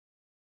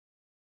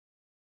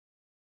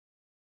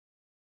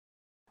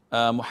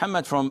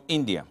Muhammad from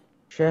India.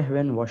 Sheikh,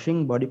 when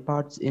washing body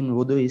parts in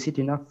wudu, is it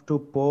enough to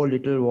pour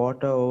little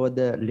water over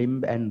the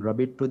limb and rub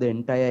it to the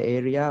entire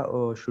area,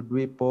 or should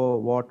we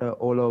pour water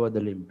all over the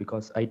limb?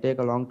 Because I take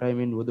a long time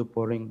in wudu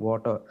pouring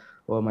water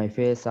over my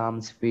face,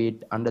 arms,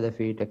 feet, under the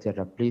feet,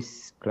 etc.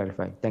 Please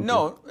clarify. Thank you.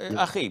 No,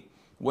 Akhi,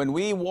 when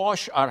we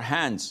wash our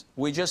hands,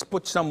 we just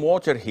put some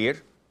water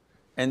here,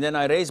 and then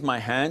I raise my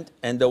hand,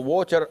 and the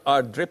water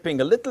are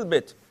dripping a little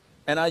bit,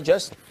 and I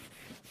just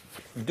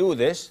do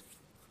this.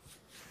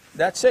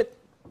 That's it.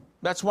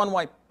 That's one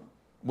wipe.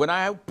 When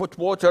I put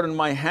water in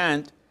my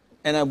hand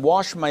and I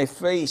wash my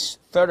face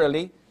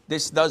thoroughly,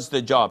 this does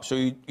the job.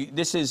 So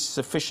this is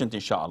sufficient,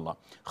 inshallah.